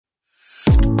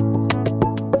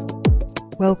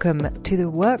Welcome to the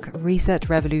Work Reset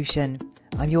Revolution.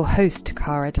 I'm your host,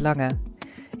 Cara de Lange.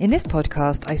 In this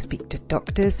podcast, I speak to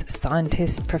doctors,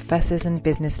 scientists, professors and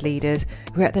business leaders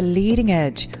who are at the leading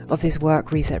edge of this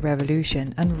work reset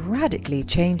revolution and radically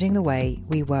changing the way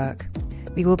we work.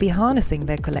 We will be harnessing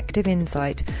their collective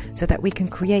insight so that we can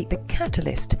create the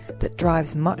catalyst that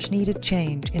drives much needed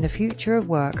change in the future of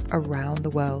work around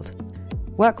the world.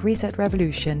 Work Reset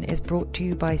Revolution is brought to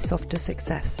you by Softer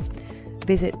Success.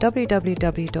 Visit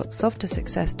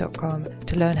www.softersuccess.com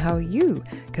to learn how you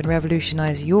can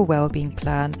revolutionize your well-being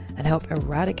plan and help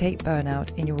eradicate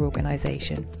burnout in your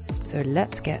organization. So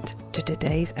let's get to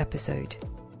today's episode.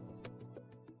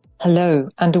 Hello,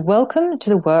 and welcome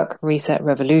to the Work Reset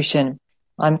Revolution.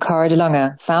 I'm Cara de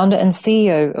Lange, founder and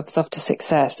CEO of Softer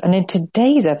Success, and in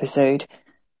today's episode,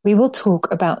 we will talk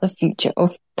about the future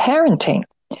of parenting.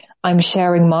 I'm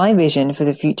sharing my vision for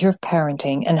the future of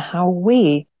parenting and how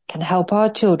we can help our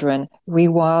children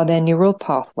rewire their neural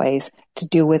pathways to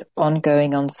deal with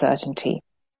ongoing uncertainty.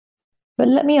 But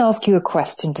let me ask you a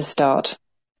question to start.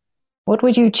 What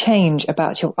would you change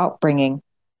about your upbringing?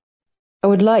 I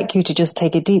would like you to just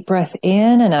take a deep breath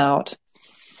in and out.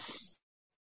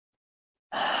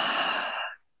 Now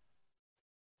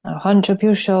hunch up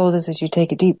your shoulders as you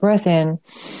take a deep breath in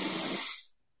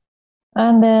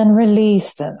and then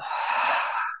release them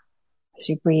as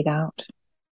you breathe out.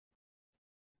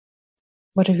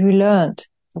 What have you learned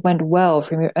that went well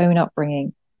from your own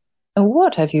upbringing? And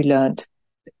what have you learned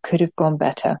that could have gone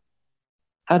better?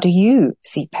 How do you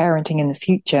see parenting in the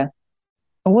future?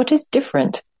 And what is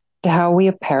different to how we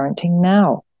are parenting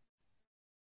now?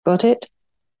 Got it?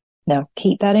 Now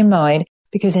keep that in mind,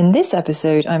 because in this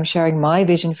episode, I'm sharing my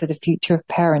vision for the future of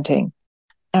parenting.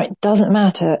 Now, it doesn't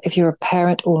matter if you're a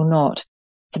parent or not.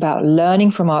 It's about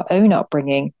learning from our own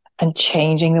upbringing and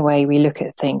changing the way we look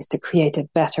at things to create a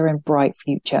better and bright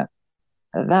future.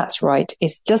 That's right,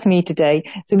 it's just me today,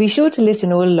 so be sure to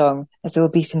listen all along as there will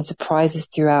be some surprises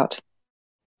throughout.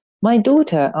 My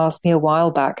daughter asked me a while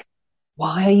back,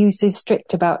 "Why are you so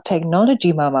strict about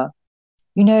technology, Mama?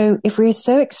 You know, if we're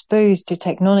so exposed to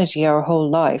technology our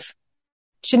whole life,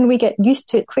 shouldn't we get used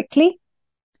to it quickly?"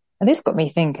 And this got me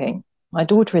thinking. My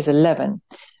daughter is 11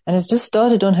 and has just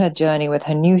started on her journey with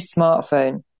her new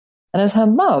smartphone. And as her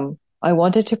mum, I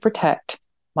wanted to protect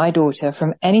my daughter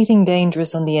from anything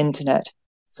dangerous on the internet.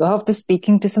 So after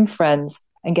speaking to some friends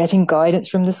and getting guidance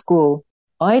from the school,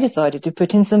 I decided to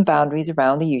put in some boundaries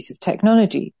around the use of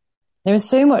technology. There is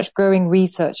so much growing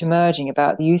research emerging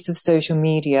about the use of social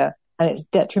media and its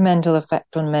detrimental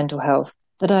effect on mental health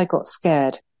that I got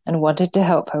scared and wanted to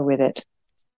help her with it.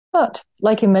 But,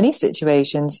 like in many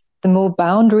situations, the more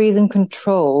boundaries and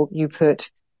control you put,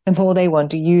 the more they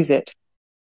want to use it.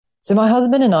 So my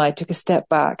husband and I took a step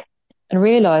back and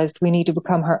realized we need to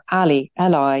become her ally,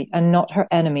 and not her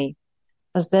enemy,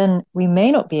 as then we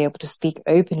may not be able to speak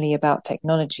openly about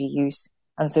technology use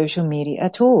and social media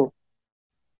at all.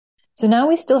 So now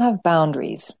we still have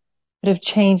boundaries, but have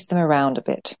changed them around a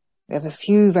bit. We have a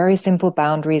few very simple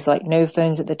boundaries like no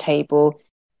phones at the table,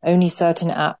 only certain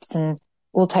apps, and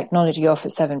all technology off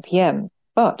at 7 p.m.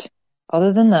 But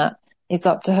other than that, it's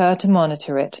up to her to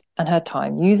monitor it and her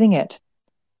time using it.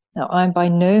 Now, I'm by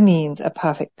no means a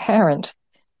perfect parent.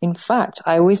 In fact,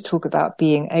 I always talk about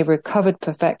being a recovered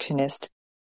perfectionist,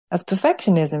 as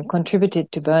perfectionism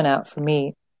contributed to burnout for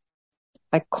me.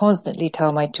 I constantly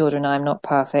tell my children I'm not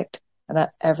perfect and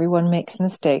that everyone makes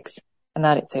mistakes and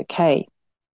that it's okay.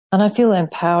 And I feel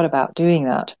empowered about doing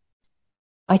that.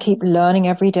 I keep learning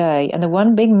every day, and the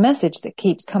one big message that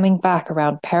keeps coming back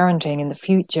around parenting in the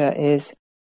future is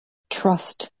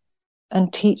trust,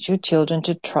 and teach your children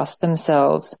to trust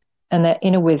themselves and their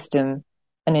inner wisdom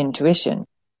and intuition.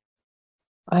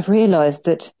 I've realized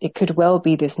that it could well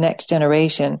be this next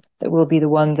generation that will be the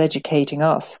ones educating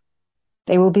us.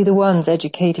 They will be the ones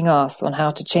educating us on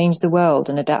how to change the world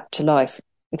and adapt to life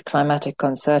with climatic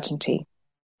uncertainty.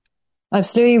 I've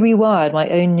slowly rewired my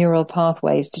own neural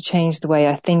pathways to change the way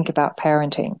I think about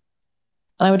parenting.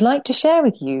 And I would like to share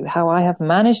with you how I have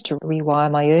managed to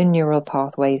rewire my own neural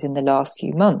pathways in the last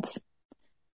few months.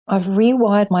 I've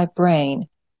rewired my brain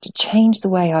to change the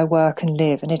way I work and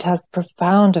live, and it has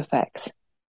profound effects.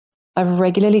 I've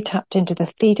regularly tapped into the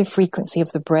theta frequency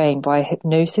of the brain via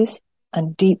hypnosis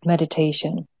and deep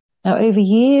meditation. Now, over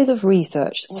years of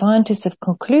research, scientists have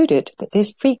concluded that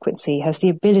this frequency has the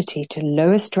ability to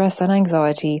lower stress and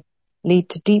anxiety, lead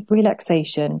to deep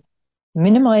relaxation,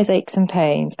 minimize aches and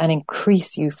pains, and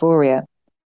increase euphoria.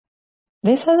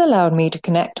 This has allowed me to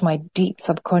connect to my deep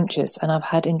subconscious, and I've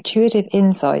had intuitive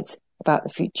insights about the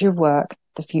future of work,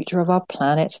 the future of our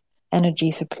planet,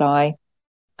 energy supply,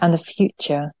 and the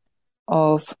future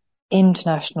of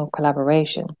international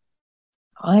collaboration.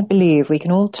 I believe we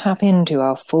can all tap into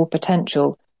our full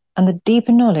potential and the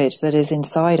deeper knowledge that is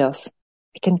inside us.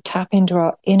 We can tap into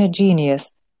our inner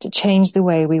genius to change the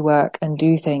way we work and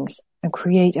do things and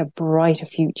create a brighter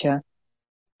future.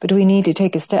 But we need to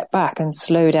take a step back and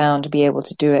slow down to be able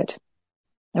to do it.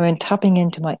 And when tapping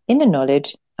into my inner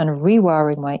knowledge and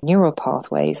rewiring my neural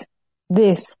pathways,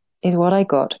 this is what I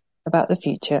got about the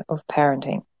future of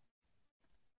parenting.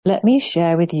 Let me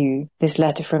share with you this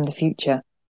letter from the future.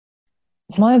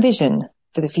 It's my vision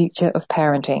for the future of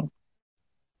parenting.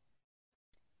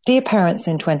 Dear parents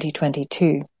in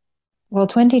 2022, while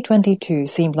 2022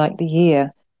 seemed like the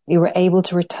year we were able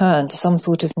to return to some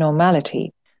sort of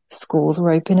normality, schools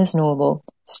were open as normal,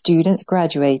 students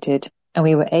graduated, and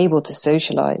we were able to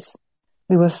socialize.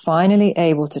 We were finally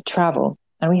able to travel,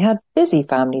 and we had busy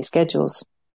family schedules.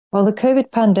 While the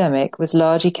COVID pandemic was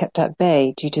largely kept at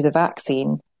bay due to the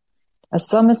vaccine, a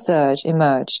summer surge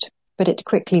emerged, but it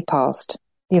quickly passed.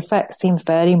 The effects seemed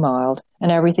fairly mild,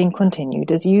 and everything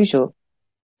continued as usual.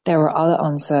 There were other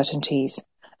uncertainties.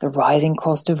 The rising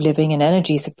cost of living and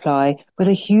energy supply was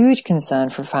a huge concern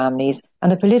for families,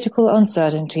 and the political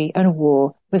uncertainty and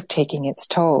war was taking its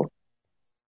toll.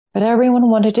 But everyone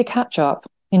wanted to catch up,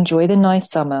 enjoy the nice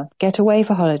summer, get away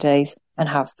for holidays, and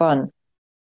have fun.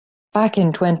 Back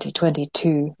in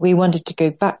 2022, we wanted to go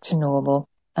back to normal,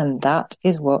 and that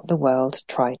is what the world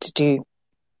tried to do.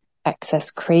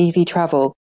 Excess crazy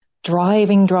travel,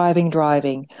 driving.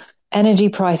 Energy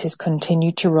prices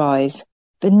continued to rise,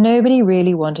 but nobody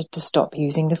really wanted to stop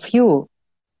using the fuel.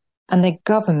 And the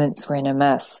governments were in a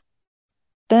mess.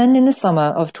 Then in the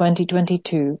summer of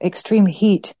 2022, extreme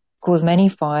heat caused many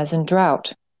fires and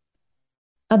drought.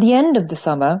 At the end of the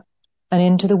summer and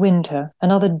into the winter,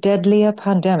 another deadlier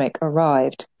pandemic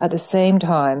arrived at the same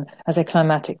time as a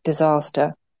climatic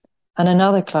disaster. And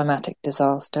another climatic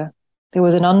disaster. There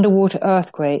was an underwater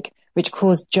earthquake which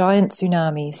caused giant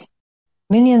tsunamis.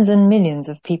 Millions and millions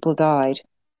of people died.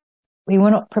 We were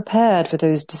not prepared for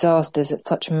those disasters at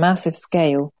such massive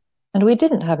scale, and we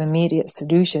didn't have immediate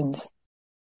solutions.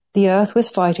 The earth was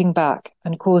fighting back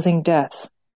and causing deaths,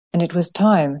 and it was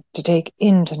time to take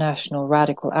international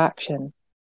radical action.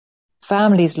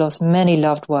 Families lost many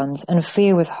loved ones, and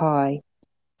fear was high.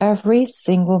 Every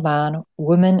single man,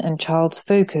 woman, and child's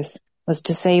focus was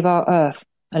to save our earth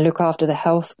and look after the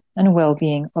health and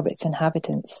well-being of its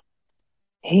inhabitants.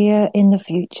 Here in the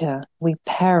future, we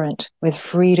parent with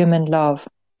freedom and love.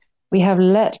 We have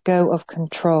let go of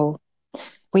control.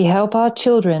 We help our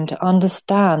children to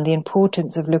understand the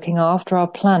importance of looking after our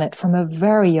planet from a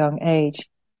very young age,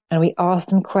 and we ask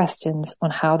them questions on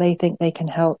how they think they can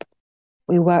help.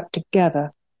 We work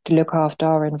together to look after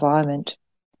our environment.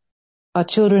 Our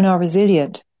children are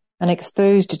resilient and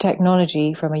exposed to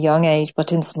technology from a young age,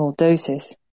 but in small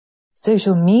doses.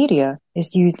 Social media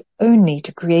is used only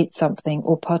to create something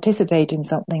or participate in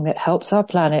something that helps our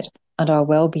planet and our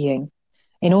well-being.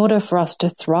 In order for us to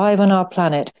thrive on our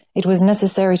planet, it was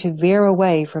necessary to veer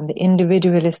away from the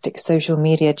individualistic social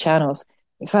media channels.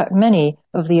 In fact, many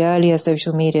of the earlier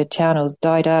social media channels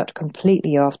died out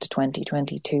completely after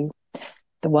 2022.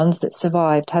 The ones that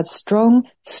survived had strong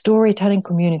storytelling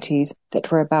communities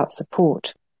that were about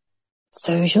support.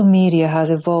 Social media has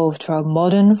evolved to a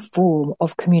modern form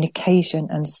of communication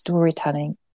and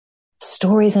storytelling.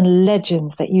 Stories and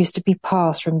legends that used to be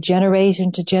passed from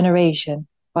generation to generation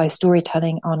by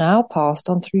storytelling are now passed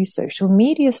on through social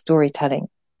media storytelling.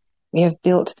 We have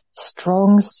built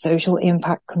strong social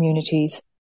impact communities.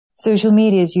 Social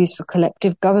media is used for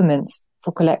collective governments,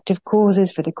 for collective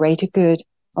causes, for the greater good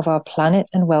of our planet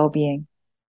and well-being.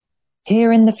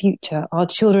 Here in the future, our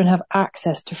children have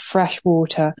access to fresh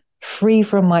water, free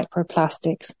from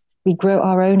microplastics. We grow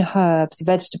our own herbs,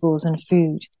 vegetables, and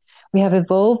food. We have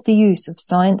evolved the use of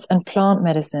science and plant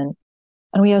medicine,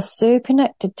 and we are so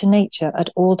connected to nature at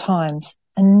all times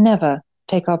and never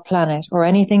take our planet or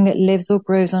anything that lives or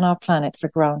grows on our planet for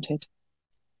granted.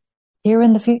 Here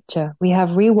in the future, we have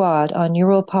rewired our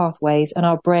neural pathways and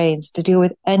our brains to deal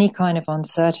with any kind of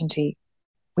uncertainty.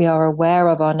 We are aware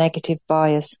of our negative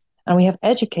bias, and we have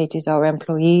educated our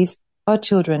employees, our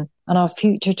children, and our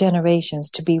future generations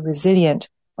to be resilient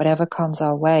whatever comes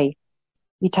our way.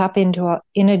 We tap into our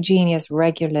inner genius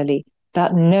regularly,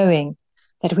 that knowing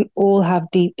that we all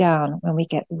have deep down when we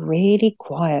get really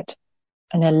quiet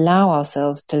and allow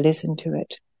ourselves to listen to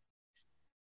it.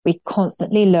 We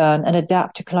constantly learn and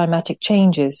adapt to climatic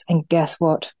changes, and guess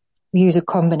what? We use a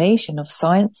combination of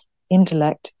science,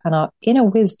 intellect, and our inner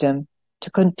wisdom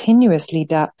to continuously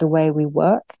adapt the way we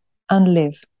work and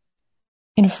live.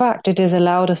 In fact, it has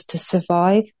allowed us to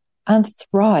survive and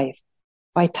thrive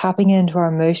by tapping into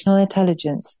our emotional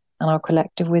intelligence and our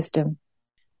collective wisdom.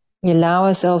 We allow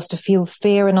ourselves to feel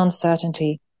fear and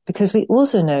uncertainty because we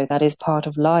also know that is part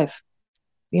of life.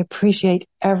 We appreciate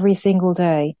every single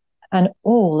day and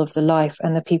all of the life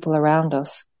and the people around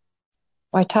us.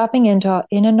 By tapping into our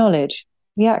inner knowledge,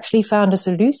 we actually found a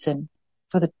solution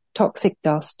for the toxic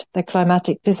dust, the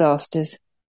climatic disasters,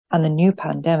 and the new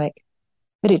pandemic.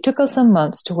 But it took us some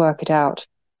months to work it out,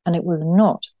 and it was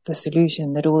not the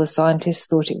solution that all the scientists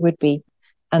thought it would be.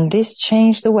 And this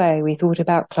changed the way we thought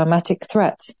about climatic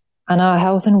threats and our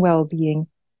health and well-being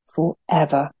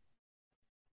forever.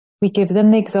 We give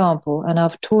them the example and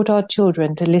have taught our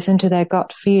children to listen to their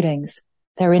gut feelings,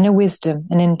 their inner wisdom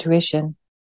and intuition.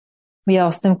 We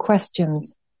ask them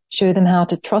questions, show them how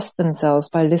to trust themselves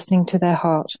by listening to their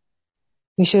heart.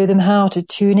 We show them how to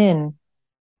tune in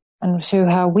and show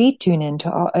how we tune in to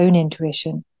our own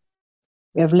intuition.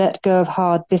 We have let go of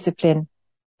hard discipline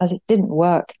as it didn't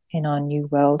work in our new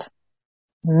world.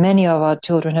 Many of our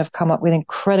children have come up with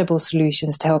incredible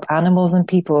solutions to help animals and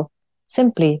people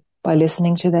simply by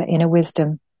listening to their inner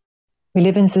wisdom. We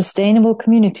live in sustainable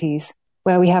communities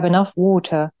where we have enough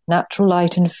water, natural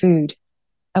light and food,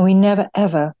 and we never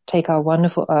ever take our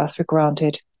wonderful earth for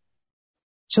granted.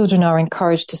 Children are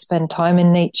encouraged to spend time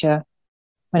in nature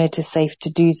when it is safe to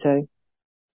do so.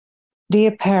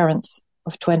 Dear parents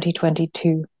of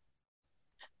 2022,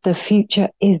 the future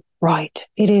is bright.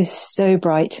 It is so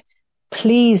bright.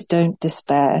 Please don't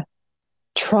despair.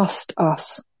 Trust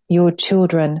us, your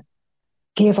children.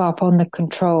 Give up on the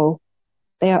control.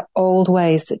 They are old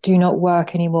ways that do not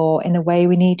work anymore in the way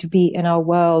we need to be in our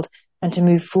world and to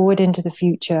move forward into the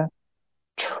future.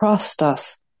 Trust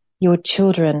us, your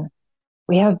children.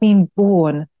 We have been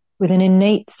born with an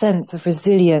innate sense of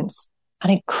resilience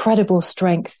and incredible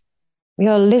strength. We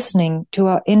are listening to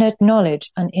our inner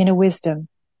knowledge and inner wisdom.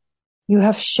 You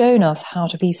have shown us how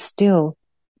to be still,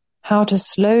 how to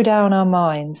slow down our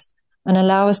minds and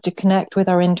allow us to connect with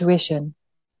our intuition.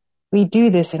 We do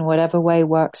this in whatever way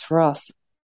works for us.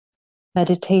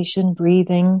 Meditation,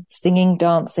 breathing, singing,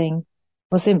 dancing,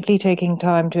 or simply taking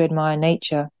time to admire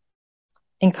nature.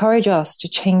 Encourage us to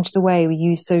change the way we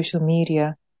use social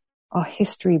media. Our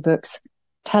history books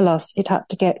tell us it had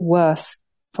to get worse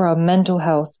for our mental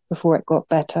health before it got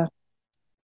better.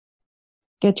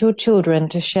 Get your children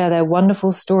to share their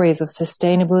wonderful stories of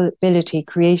sustainability,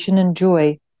 creation and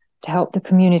joy to help the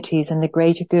communities and the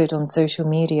greater good on social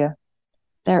media.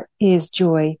 There is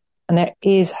joy and there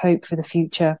is hope for the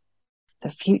future. The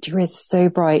future is so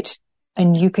bright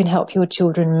and you can help your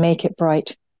children make it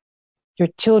bright. Your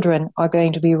children are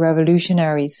going to be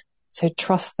revolutionaries, so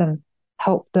trust them,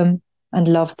 help them and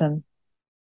love them.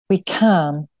 We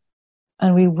can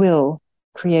and we will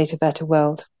create a better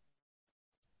world.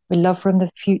 We love from the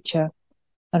future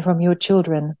and from your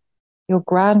children, your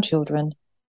grandchildren,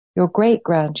 your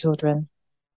great-grandchildren,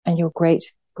 and your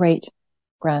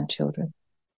great-great-grandchildren.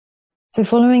 So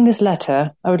following this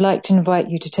letter, I would like to invite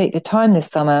you to take the time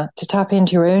this summer to tap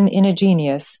into your own inner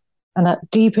genius and that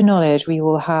deeper knowledge we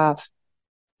all have.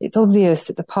 It's obvious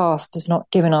that the past has not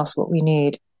given us what we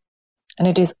need, and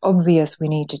it is obvious we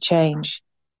need to change.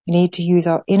 We need to use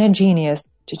our inner genius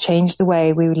to change the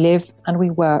way we live and we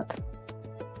work.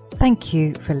 Thank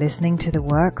you for listening to the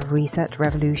Work Reset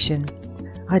Revolution.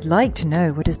 I'd like to know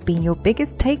what has been your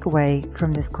biggest takeaway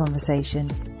from this conversation.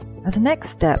 As a next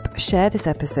step, share this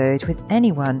episode with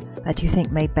anyone that you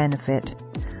think may benefit.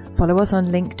 Follow us on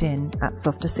LinkedIn at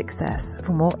Softer Success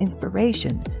for more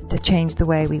inspiration to change the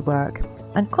way we work,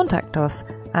 and contact us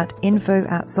at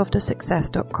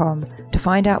info@softersuccess.com to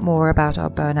find out more about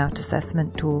our burnout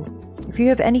assessment tool. If you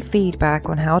have any feedback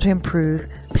on how to improve,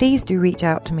 please do reach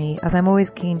out to me, as I'm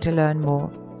always keen to learn more.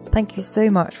 Thank you so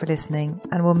much for listening,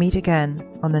 and we'll meet again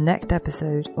on the next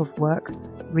episode of Work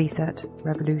Reset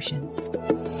Revolution.